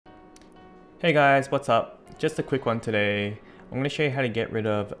Hey guys, what's up? Just a quick one today. I'm going to show you how to get rid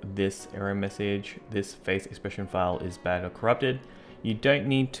of this error message. This face expression file is bad or corrupted. You don't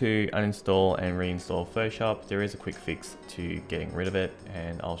need to uninstall and reinstall Photoshop. There is a quick fix to getting rid of it,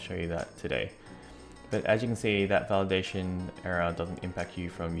 and I'll show you that today. But as you can see, that validation error doesn't impact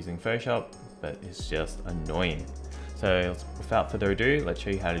you from using Photoshop, but it's just annoying. So without further ado, let's show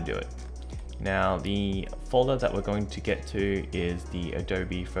you how to do it. Now the folder that we're going to get to is the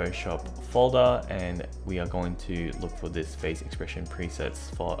Adobe Photoshop folder, and we are going to look for this face expression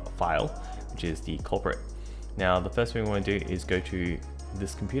presets file, which is the culprit. Now the first thing we want to do is go to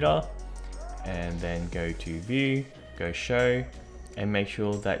this computer and then go to view, go show, and make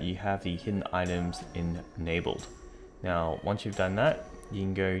sure that you have the hidden items enabled. Now once you've done that, you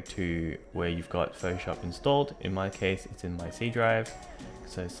can go to where you've got Photoshop installed. In my case, it's in my C drive.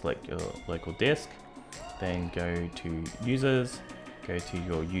 So select your local disk, then go to users, go to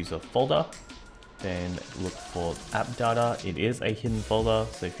your user folder, then look for app data. It is a hidden folder,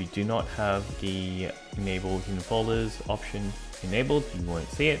 so if you do not have the enable hidden folders option enabled, you won't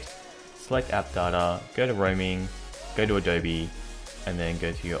see it. Select app data, go to roaming, go to Adobe, and then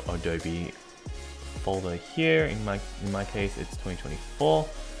go to your Adobe folder here. In my case, it's 2024.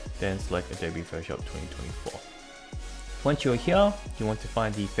 Then select Adobe Photoshop 2024. Once you're here, you want to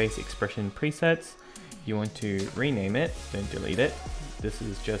find the face expression presets. You want to rename it, don't delete it. This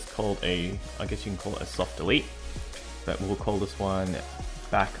is just called I guess you can call it a soft delete, but we'll call this one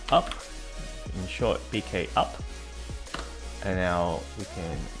back up, in short BK up. And now we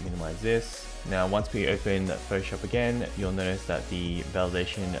can minimize this. Now once we open Photoshop again, you'll notice that the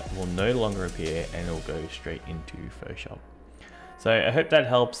validation will no longer appear and it will go straight into Photoshop. So I hope that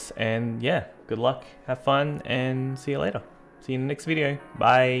helps, and yeah, good luck, have fun, and see you later. See you in the next video.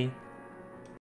 Bye.